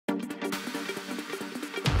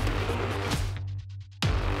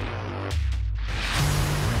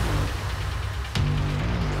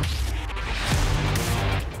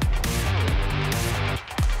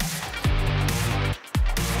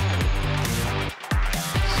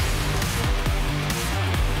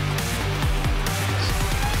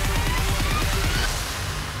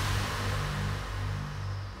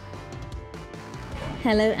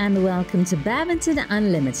Hello and welcome to Badminton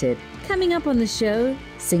Unlimited. Coming up on the show,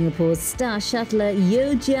 Singapore's star shuttler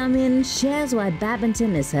Yeo Jia Min shares why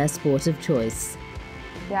badminton is her sport of choice.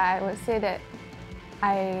 Yeah, I would say that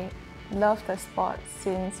I love the sport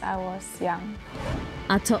since I was young.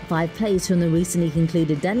 Our top 5 plays from the recently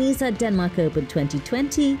concluded Danish Denmark Open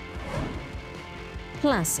 2020.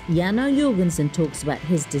 Plus, Jan O Jorgensen talks about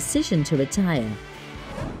his decision to retire.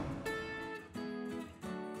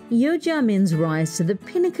 Yeo Jia Min's rise to the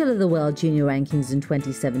pinnacle of the world junior rankings in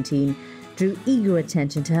 2017 drew eager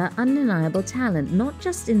attention to her undeniable talent, not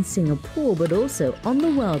just in Singapore but also on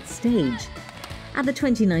the world stage. At the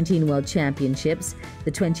 2019 World Championships,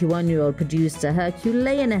 the 21-year-old produced a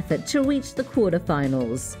Herculean effort to reach the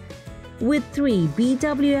quarterfinals. With 3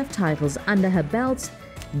 BWF titles under her belt,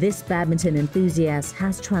 this badminton enthusiast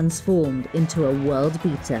has transformed into a world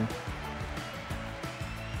beater.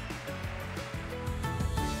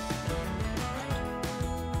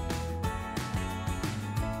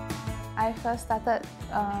 I first started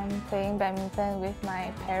playing badminton with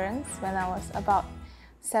my parents when I was about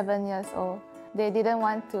 7 years old. They didn't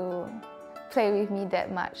want to play with me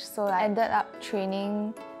that much, so I ended up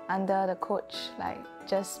training under the coach, like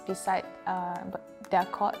just beside their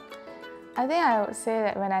court. I think I would say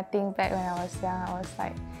that when I think back when I was young, I was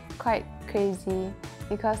like quite crazy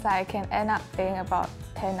because I can end up playing about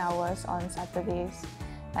 10 hours on Saturdays,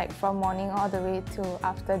 like from morning all the way to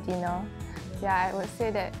after dinner. Yeah, I would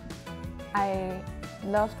say that I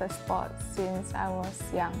love the sport since I was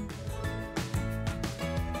young.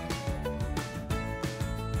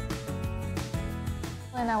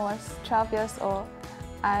 When I was 12 years old,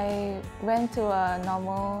 I went to a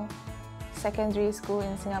normal secondary school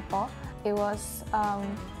in Singapore. It was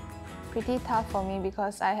pretty tough for me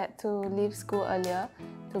because I had to leave school earlier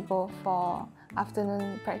to go for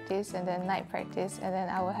afternoon practice and then night practice, and then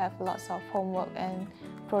I would have lots of homework and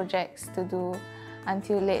projects to do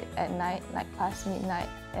until late at night, like past midnight,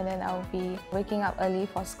 and then I'll be waking up early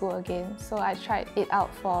for school again. So I tried it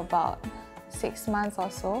out for about 6 months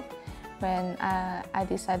or so when I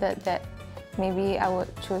decided that maybe I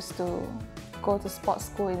would choose to go to sports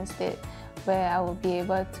school instead, where I would be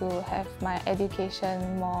able to have my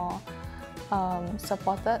education more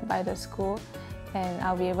supported by the school, and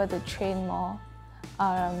I'll be able to train more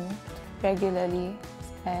regularly,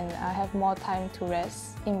 and I have more time to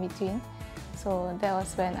rest in between. So that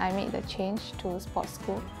was when I made the change to sports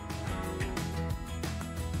school.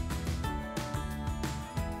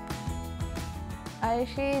 I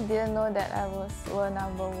actually didn't know that I was world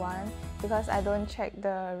 #1 because I don't check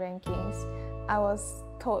the rankings. I was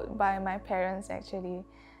told by my parents actually,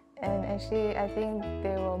 and actually I think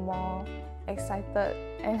they were more excited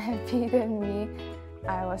and happy than me.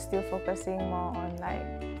 I was still focusing more on like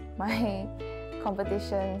my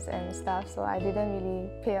competitions and stuff, so I didn't really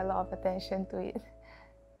pay a lot of attention to it.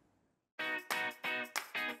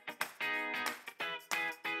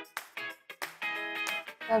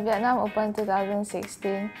 The Vietnam Open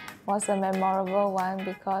 2016 was a memorable one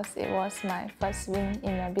because it was my first win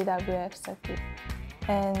in a BWF circuit.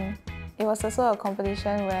 And it was also a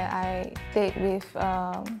competition where I played with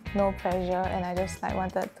no pressure, and I just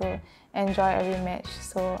wanted to enjoy every match.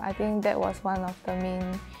 So I think that was one of the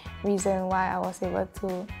main reason why I was able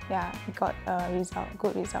to got a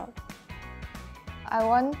good result. I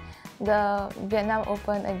won the Vietnam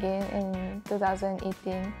Open again in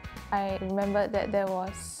 2018. I remember that there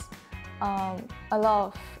was a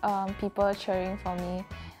lot of people cheering for me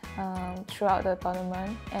throughout the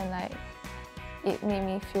tournament, and it made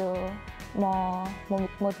me feel more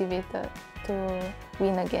motivated to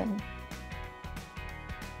win again.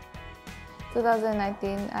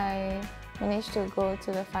 2019, I managed to go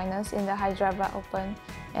to the finals in the Hyderabad Open,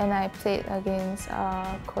 and I played against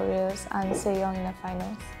Korea's An Se-young in the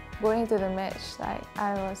finals. Going to the match,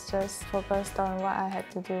 I was just focused on what I had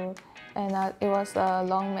to do, and it was a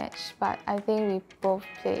long match, but I think we both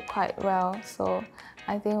played quite well. So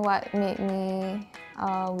I think what made me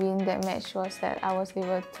win that match was that I was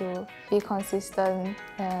able to be consistent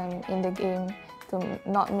in the game, to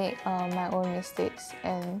not make my own mistakes,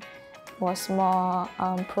 and was more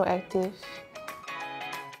proactive.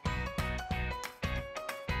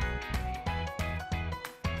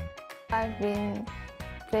 I've been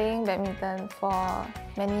playing badminton for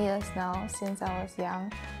many years now, since I was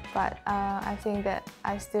young, but I think that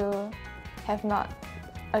I still have not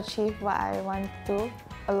achieved what I want to.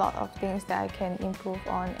 A lot of things that I can improve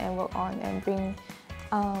on and work on and bring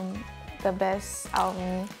the best out of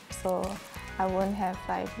me, so I won't have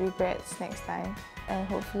regrets next time. And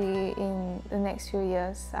hopefully in the next few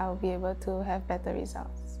years, I'll be able to have better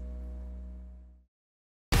results.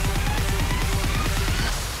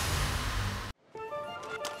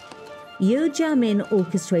 Yeo Jia Min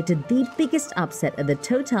orchestrated the biggest upset at the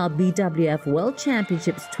TOTAL BWF World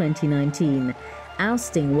Championships 2019,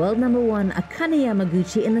 ousting world number 1 Akane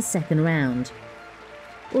Yamaguchi in the second round.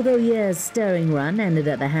 Although Yeo's stirring run ended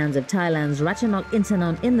at the hands of Thailand's Ratchanok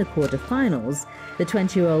Intanon in the quarterfinals, the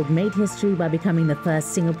 20-year-old made history by becoming the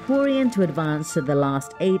first Singaporean to advance to the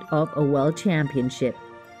last 8 of a world championship.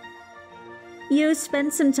 Yeo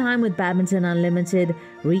spent some time with Badminton Unlimited,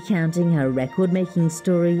 recounting her record-making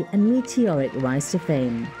story and meteoric rise to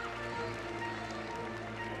fame.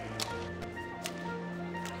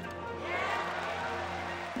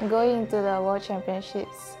 Going into the World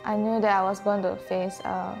Championships, I knew that I was going to face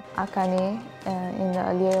Akane in the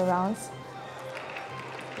earlier rounds.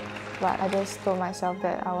 But I just told myself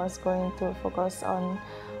that I was going to focus on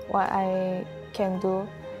what I can do.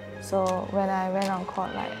 So when I went on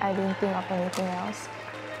court, I didn't think of anything else.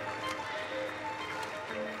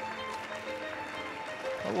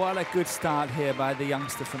 What a good start here by the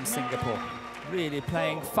youngster from Singapore. Really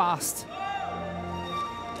playing fast.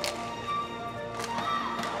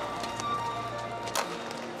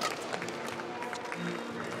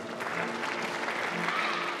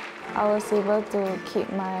 I was able to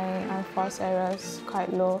keep my unforced errors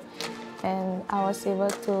quite low, and I was able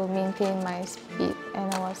to maintain my speed,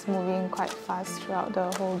 and I was moving quite fast throughout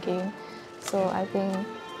the whole game. So I think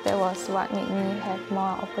that was what made me have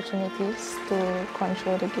more opportunities to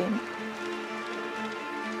control the game.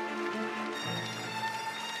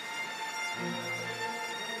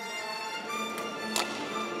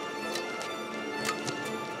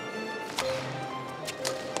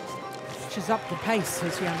 She's up the pace,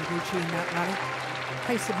 has Yamaguchi in that rally.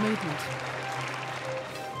 Pace of movement.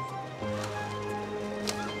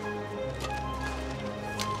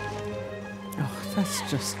 Oh, that's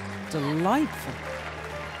just delightful.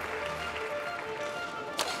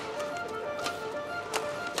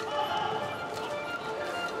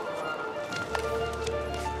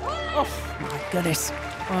 Oh, my goodness.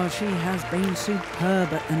 Well, she has been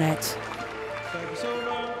superb at the net.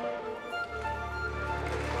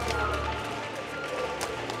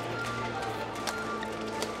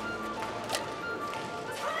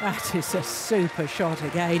 That is a super shot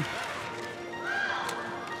again.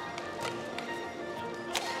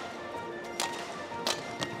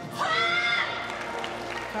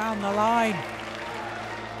 Down the line.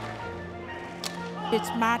 It's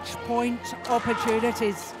match point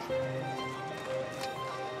opportunities.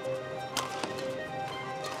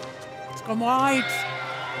 It's gone wide.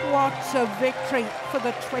 What a victory for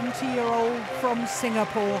the 20-year-old from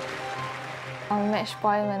Singapore. On match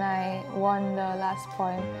point, when I won the last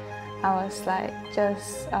point, I was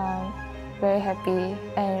just very happy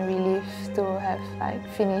and relieved to have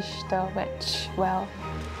finished the match well.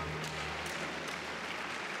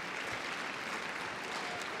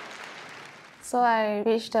 So I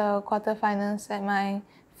reached the quarterfinals at my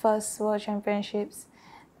first World Championships,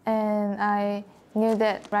 and I knew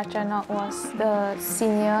that Ratchanok was the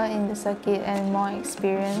senior in the circuit and more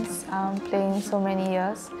experienced, playing so many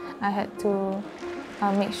years. I had to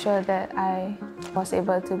make sure that I was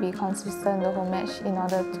able to be consistent the whole match in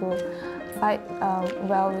order to fight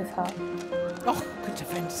well with her. Oh, good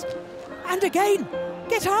defense. And again,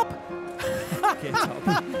 get up. Get up.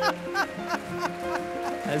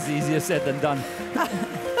 That's easier said than done.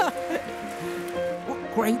 What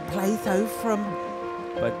great play though from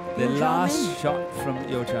But the last shot from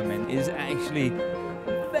Yeo Jia Min is actually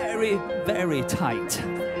very, very tight.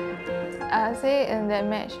 I say in that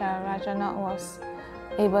match, Ratchanok was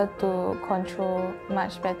able to control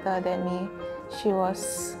much better than me. She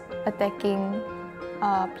was attacking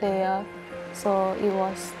player, so it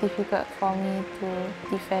was difficult for me to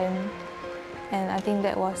defend. And I think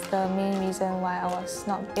that was the main reason why I was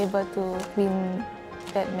not able to win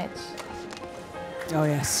that match. Oh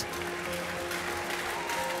yes.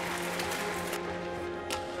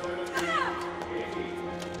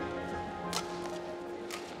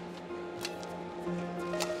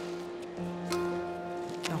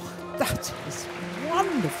 Oh, that is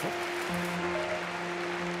wonderful.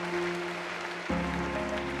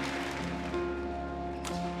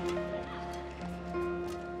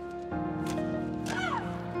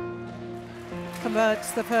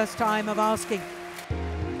 Converts the first time of asking.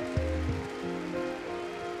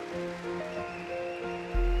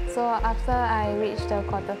 So after I reached the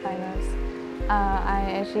quarterfinals,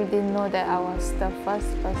 I actually didn't know that I was the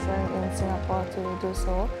first person in Singapore to do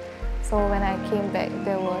so. So when I came back,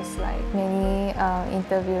 there was many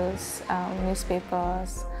interviews,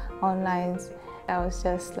 newspapers, online. I was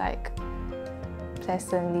just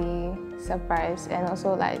pleasantly surprised and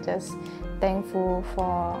also just thankful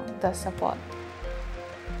for the support.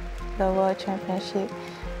 the World Championship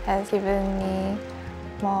has given me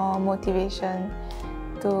more motivation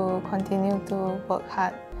to continue to work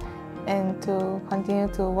hard and to continue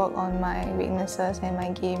to work on my weaknesses and my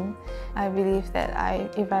game. I believe that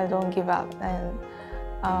if I don't give up, then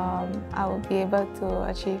I will be able to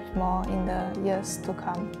achieve more in the years to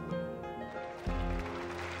come.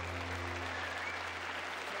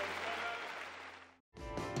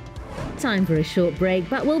 Time for a short break,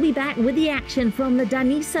 but we'll be back with the action from the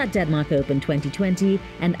Danish Denmark Open 2020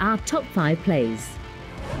 and our top 5 plays.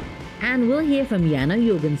 And we'll hear from Jan O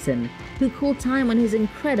Jorgensen, who called time on his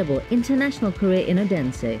incredible international career in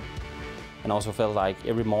Odense. And also felt like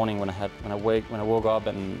every morning when I woke up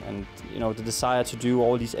and you know, the desire to do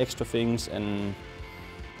all these extra things and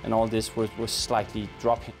all this was slightly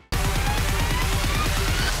dropping.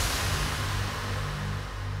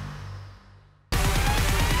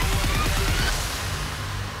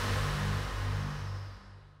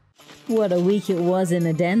 What a week it was in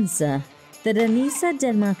Odense. The Danish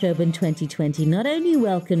Denmark Open 2020 not only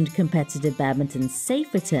welcomed competitive badminton's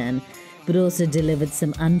safe return, but also delivered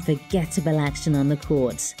some unforgettable action on the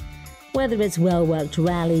court. Whether it's well-worked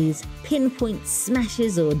rallies, pinpoint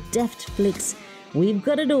smashes or deft flicks, we've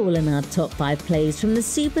got it all in our top 5 plays from the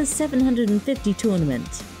Super 750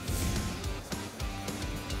 tournament.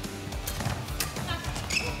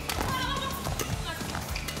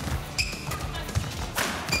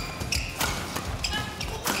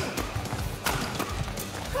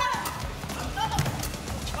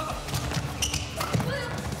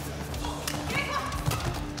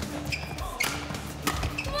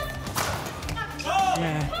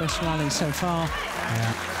 Yeah, best rally so far.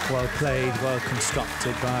 Yeah, well played, well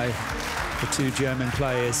constructed by the 2 German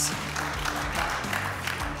players.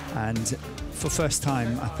 And for first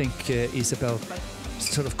time, I think Isabel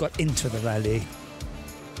sort of got into the rally.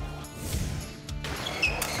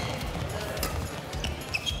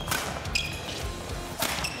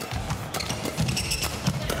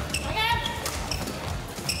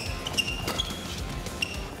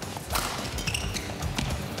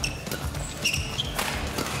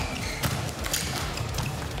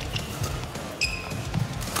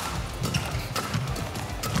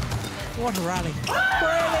 What a rally.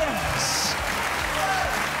 Brilliant!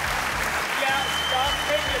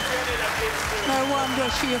 No wonder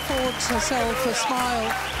she affords herself a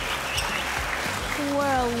smile.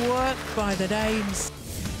 Well worked by the Danes.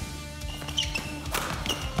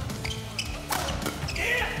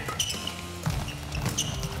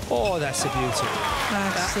 Oh, that's a beauty.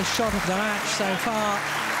 That's the shot of the match so far.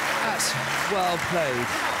 That's well played.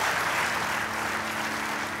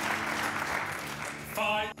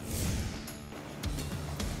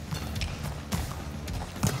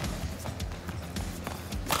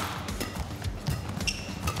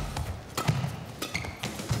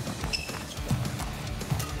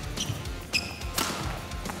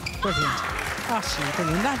 Brilliant. Absolutely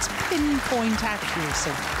brilliant. That's pinpoint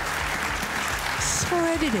accuracy.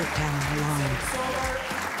 Threaded it down the line.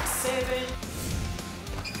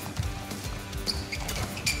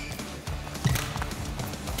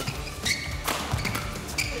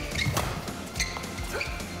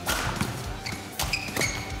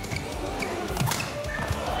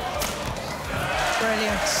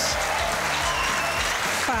 Brilliant.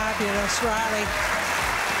 Fabulous rally.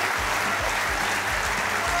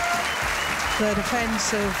 The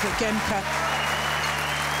defence of Gemka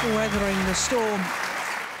weathering the storm.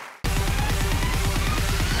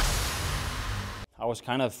 I was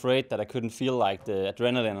kind of afraid that I couldn't feel like the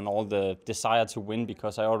adrenaline and all the desire to win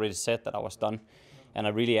because I already said that I was done. And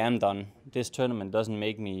I really am done. This tournament doesn't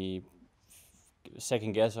make me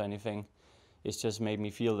second guess or anything. It's just made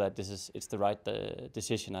me feel that it's the right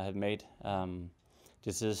decision I have made.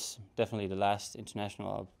 This is definitely the last international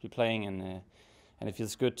I'll be playing, and it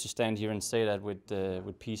feels good to stand here and say that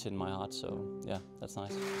with peace in my heart. So yeah, that's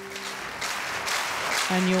nice.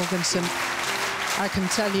 And Jorgensen, I can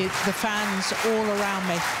tell you, the fans all around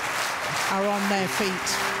me are on their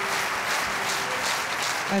feet.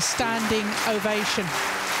 A standing ovation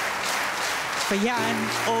for Jan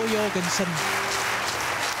O Jorgensen.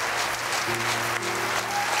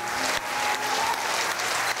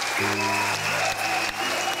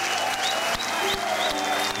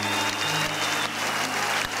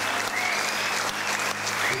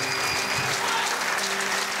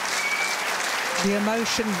 The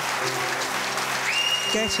emotion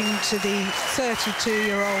getting to the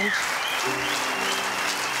 32-year-old.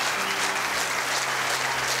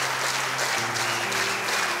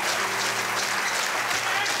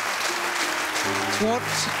 What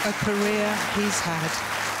a career he's had.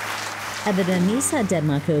 At the Danish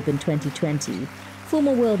Denmark Open 2020,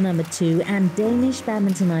 Former world number 2 and Danish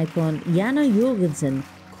badminton icon Jan O Jorgensen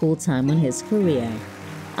called time on his career.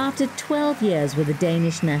 After 12 years with the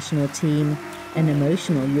Danish national team, an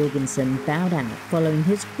emotional Jorgensen bowed out following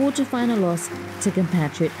his quarter-final loss to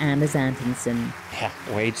compatriot Anders Antonsen. Yeah,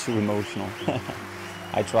 way too emotional.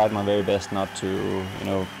 I tried my very best not to,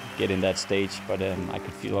 get in that stage, but I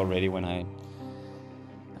could feel already when I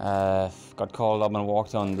got called up and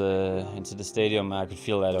walked into the stadium. I could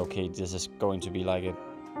feel that, okay, this is going to be like a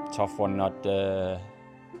tough one, not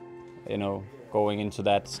going into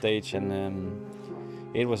that stage, and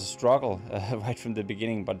it was a struggle right from the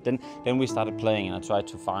beginning. But then we started playing, and I tried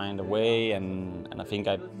to find a way, and I think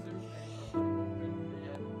I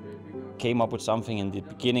came up with something in the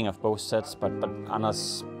beginning of both sets. But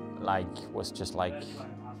Anders was just like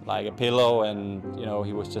a pillow, and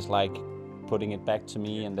he was just like putting it back to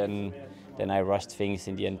me, and then I rushed things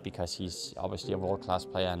in the end because he's obviously a world-class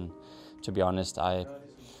player, and to be honest, I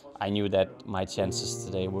knew that my chances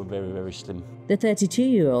today were very, very slim. The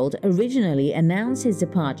 32-year-old originally announced his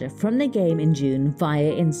departure from the game in June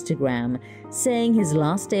via Instagram, saying his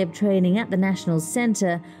last day of training at the National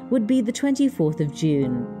Centre would be the 24th of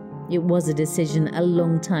June. It was a decision a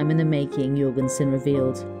long time in the making, Jorgensen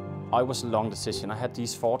revealed. It was a long decision. I had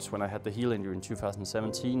these thoughts when I had the heel injury in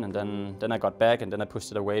 2017, and then I got back, and then I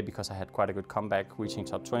pushed it away because I had quite a good comeback, reaching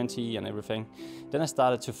top 20 and everything. Then I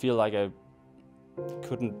started to feel like I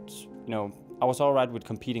couldn't, I was all right with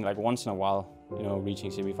competing like once in a while, reaching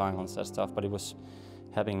semi-finals, that stuff, but it was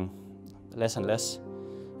having less and less.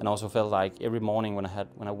 And I also felt like every morning when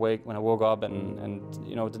I woke up and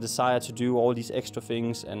the desire to do all these extra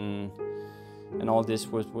things and all this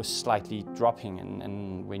was slightly dropping,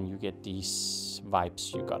 and when you get these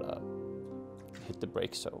vibes, you gotta hit the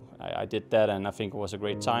brakes. So I did that, and I think it was a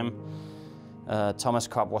great time. Thomas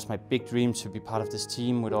Cup was my big dream, to be part of this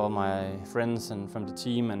team with all my friends and from the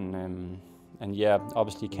team, and yeah,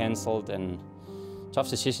 obviously cancelled, and tough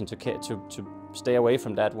decision to stay away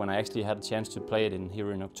from that when I actually had a chance to play it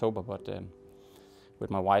here in October. But with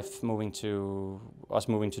my wife moving to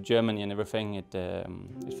Germany and everything, it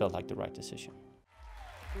felt like the right decision.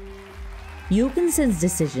 Jorgensen's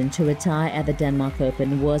decision to retire at the Denmark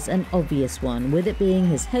Open was an obvious one, with it being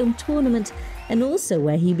his home tournament and also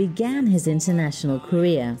where he began his international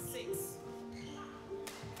career.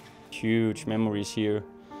 Huge memories here.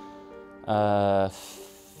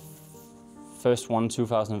 First one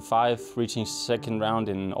 2005, reaching second round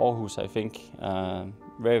in Aarhus, I think.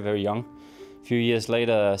 Very, very young. A few years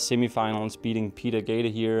later, semi-finals, beating Peter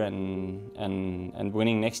Gade here and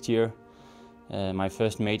winning next year. My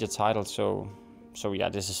first major title, so yeah,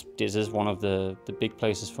 this is one of the big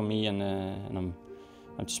places for me, and I'm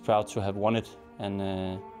just proud to have won it, and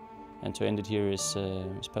to end it here is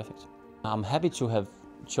perfect. I'm happy to have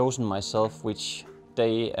chosen myself which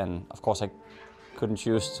day, and of course I couldn't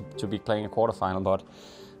choose to be playing a quarterfinal, but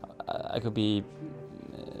I could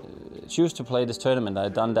choose to play this tournament.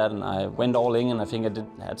 I'd done that, and I went all in, and I think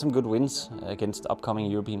I had some good wins against upcoming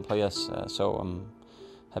European players. So I'm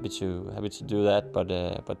happy to do that.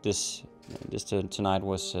 But this tonight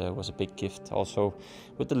was a big gift. Also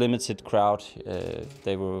with the limited crowd,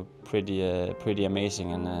 they were pretty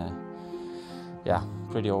amazing, and yeah,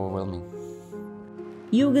 pretty overwhelming.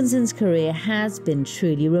 Jorgensen's career has been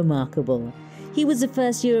truly remarkable. He was the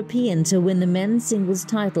first European to win the men's singles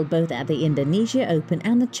title both at the Indonesia Open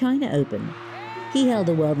and the China Open. He held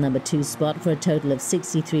the world number 2 spot for a total of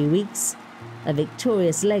 63 weeks, a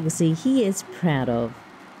victorious legacy he is proud of.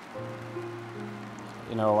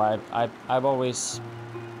 I've always,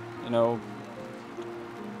 done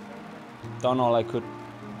all I could,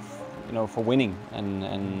 for winning,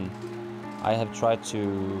 and I have tried to,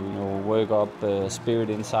 work up the spirit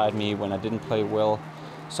inside me when I didn't play well.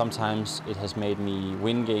 Sometimes it has made me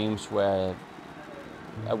win games where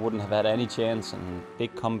I wouldn't have had any chance, and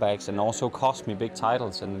big comebacks, and also cost me big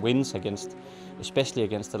titles and wins especially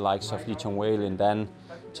against the likes of Lee Chong-wei and Dan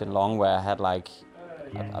Chen Long, where I had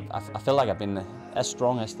I feel like I've been as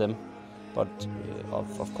strong as them. But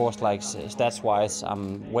of course, stats-wise,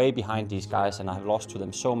 I'm way behind these guys, and I've lost to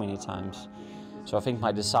them so many times. So I think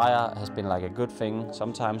my desire has been like a good thing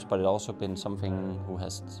sometimes, but it also been something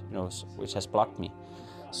which has blocked me.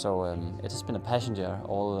 So it has been a passenger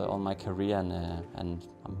all my career, and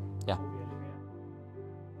yeah.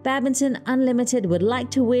 Badminton Unlimited would like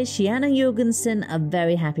to wish Jan O Jorgensen a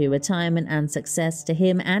very happy retirement and success to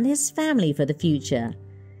him and his family for the future.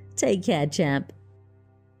 Take care, champ.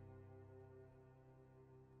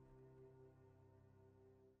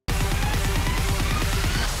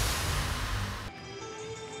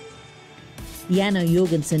 Jan O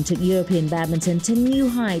Jorgensen took European badminton to new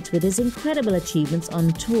heights with his incredible achievements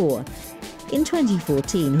on tour. In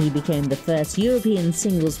 2014, he became the first European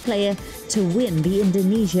singles player to win the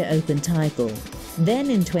Indonesia Open title. Then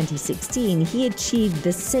in 2016, he achieved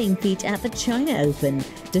the same feat at the China Open,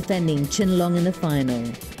 defending Chen Long in the final.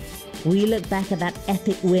 We look back at that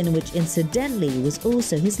epic win, which incidentally was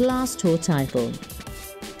also his last tour title.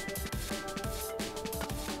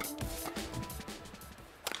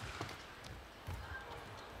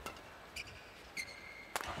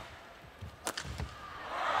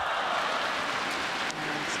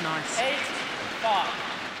 That's nice. 8-5.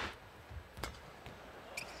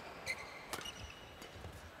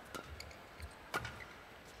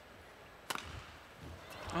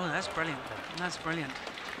 Oh, that's brilliant. That's brilliant.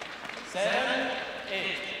 7-8.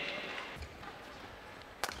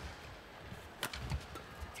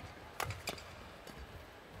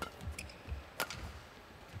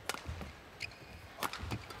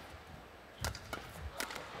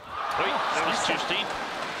 Wait, that was too steep.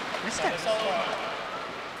 Missed it.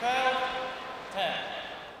 12-10.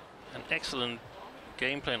 An excellent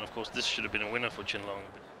game plan. Of course, this should have been a winner for Chen Long.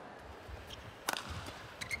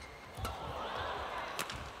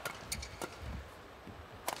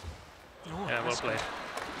 Oh, Yeah, well that's played.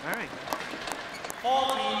 good. Very good.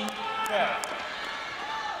 14-12.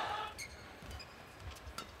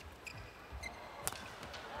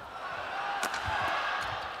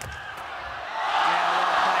 Yeah, well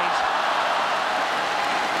played.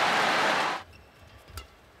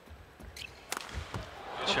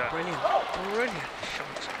 Good shot. Brilliant. Brilliant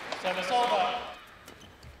shot. Service over.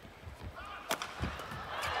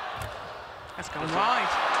 That's gone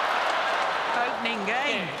right. Opening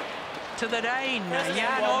game to the Dane,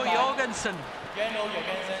 Jan O Jorgensen. Jan O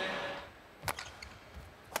Jorgensen.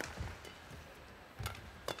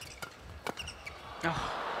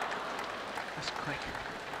 Oh, that's quick.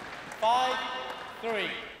 5-3.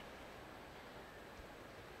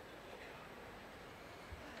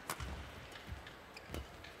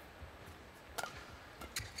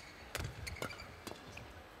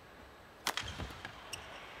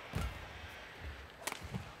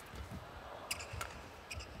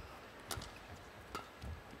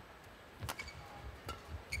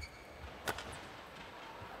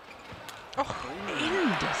 Oh,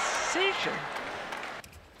 indecision.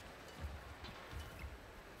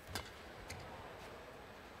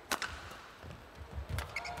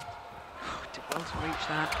 Oh, did well to reach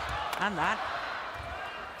that. And that.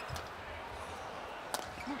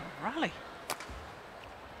 What a rally.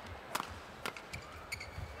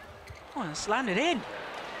 Oh, it's landed in.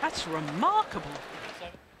 That's remarkable. Yeah,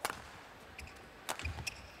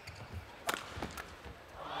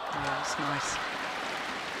 that's nice.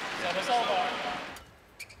 Service over.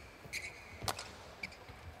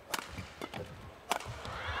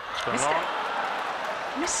 It's gone Missed long. it.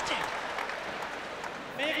 Missed it.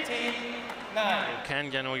 15-9.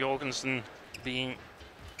 Can Jan O Jorgensen being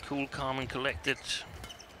cool, calm, and collected?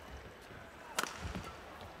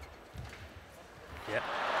 Yeah.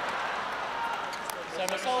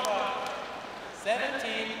 Service over.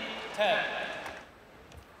 17-10.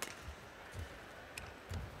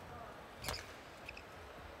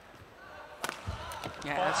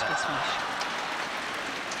 Yeah, that's a good smash.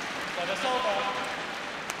 Service over.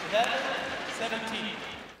 11-17.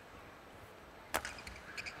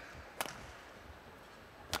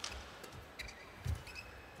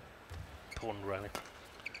 Important rally.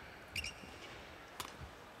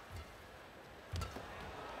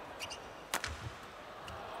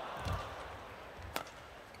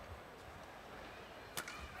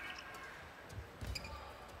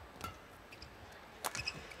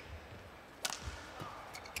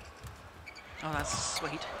 Oh, that's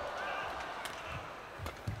sweet.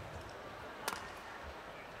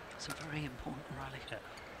 It's a very important rally. Yeah.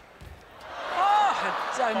 Oh, I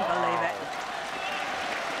don't believe it.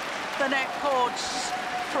 The net cords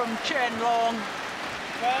from Chen Long.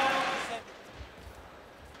 12-7.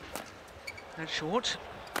 That's short.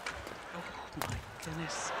 Oh my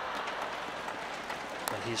goodness.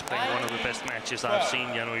 But he's playing one of the best matches I've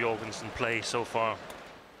seen Jan O Jorgensen play so far.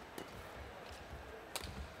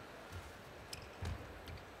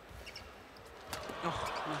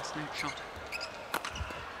 Oh, nice net shot.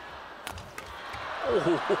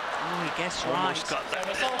 Oh, Oh, he guessed almost right. got that.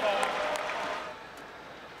 Service over.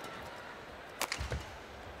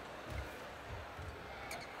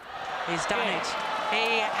 He's done it.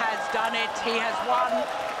 He has done it. He has won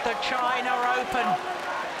the China Open.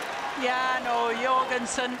 Jan O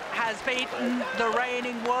Jorgensen has beaten the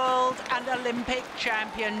reigning world and Olympic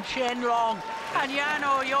champion Chen Long. And Jan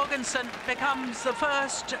O Jorgensen becomes the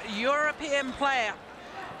first European player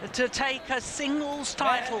to take a singles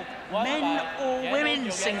title, men or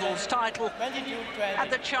women's singles title, at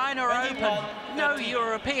the China Open. No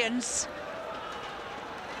Europeans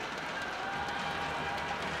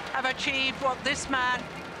have achieved what this man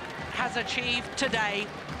has achieved today.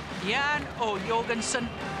 Jan O Jorgensen.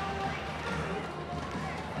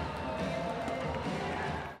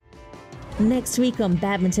 Next week on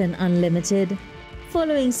Badminton Unlimited,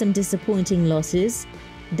 following some disappointing losses,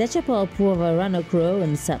 Dechapol Purvaranokro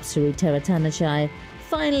and Sapsuri Teratanachai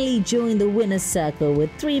finally joined the winner's circle with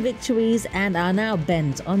 3 victories and are now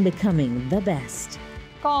bent on becoming the best.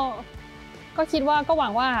 ก็คิดว่าก็หวั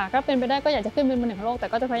งว่าก็เป็นไปได้ก็อยากจะขึ้นเป็นมือ 1ของโลกแต่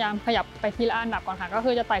ก็จะพยายามขยับไปทีละอันดับก่อนค่ะก็คื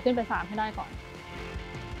อจะไต่ขึ้นไป3ให้ได้ก่อน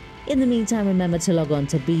In the meantime, remember to log on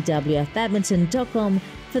to bwfbadminton.com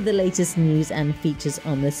for the latest news and features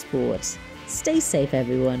on the sport. Stay safe,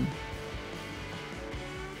 everyone.